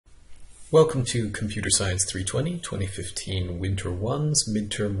Welcome to Computer Science 320, 2015 Winter 1's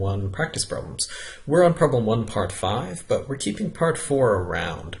Midterm 1 practice problems. We're on problem 1, part 5, but we're keeping part 4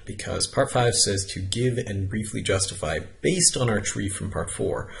 around because part 5 says to give and briefly justify, based on our tree from part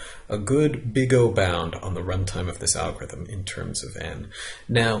 4, a good big O bound on the runtime of this algorithm in terms of n.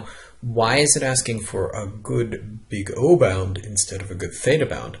 Now, why is it asking for a good big O bound instead of a good theta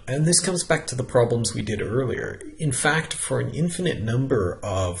bound? And this comes back to the problems we did earlier. In fact, for an infinite number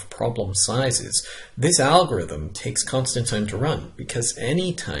of problem sizes, this algorithm takes constant time to run, because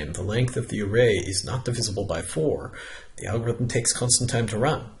any time the length of the array is not divisible by 4, the algorithm takes constant time to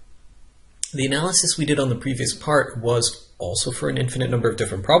run. The analysis we did on the previous part was also for an infinite number of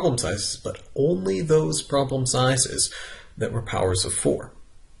different problem sizes, but only those problem sizes that were powers of 4.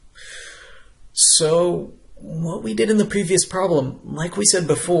 So what we did in the previous problem, like we said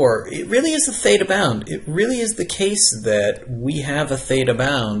before, it really is a theta bound. It really is the case that we have a theta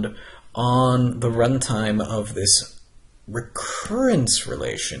bound on the runtime of this recurrence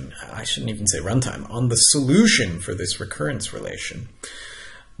relation. I shouldn't even say runtime, on the solution for this recurrence relation.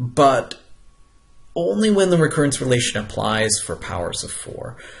 But only when the recurrence relation applies for powers of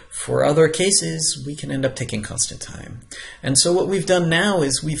 4. For other cases, we can end up taking constant time. And so what we've done now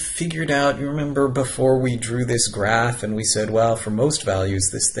is we've figured out, you remember before we drew this graph and we said, well, for most values,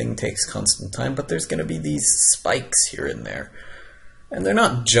 this thing takes constant time, but there's going to be these spikes here and there. And they're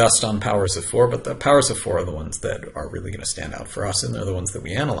not just on powers of 4, but the powers of 4 are the ones that are really going to stand out for us, and they're the ones that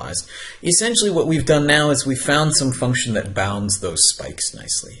we analyzed. Essentially what we've done now is we found some function that bounds those spikes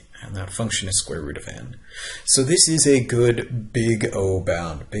nicely. And that function is square root of n. So this is a good big O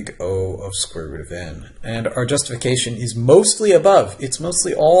bound, big O of square root of n. And our justification is mostly above. It's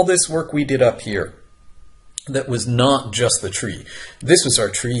mostly all this work we did up here that was not just the tree. This was our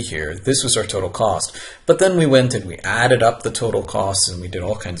tree here. This was our total cost. But then we went and we added up the total costs and we did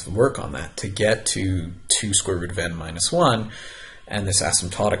all kinds of work on that to get to 2 square root of n minus 1 and this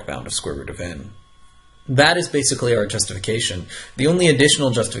asymptotic bound of square root of n. That is basically our justification. The only additional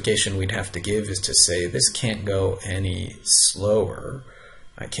justification we'd have to give is to say this can't go any slower,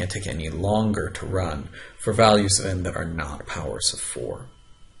 it can't take any longer to run for values of n that are not powers of 4.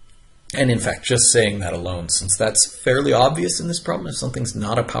 And in fact, just saying that alone, since that's fairly obvious in this problem, if something's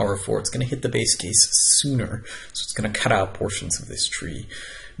not a power of 4, it's going to hit the base case sooner, so it's going to cut out portions of this tree.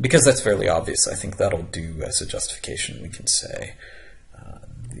 Because that's fairly obvious, I think that'll do as a justification. We can say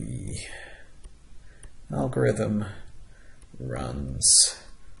the algorithm runs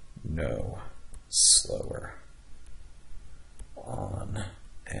no slower on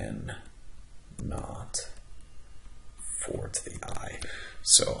n not 4 to the I.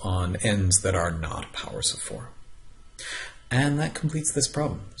 So on n's that are not powers of 4. And that completes this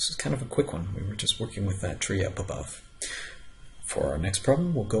problem. This is kind of a quick one. We were just working with that tree up above. For our next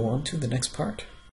problem, we'll go on to the next part.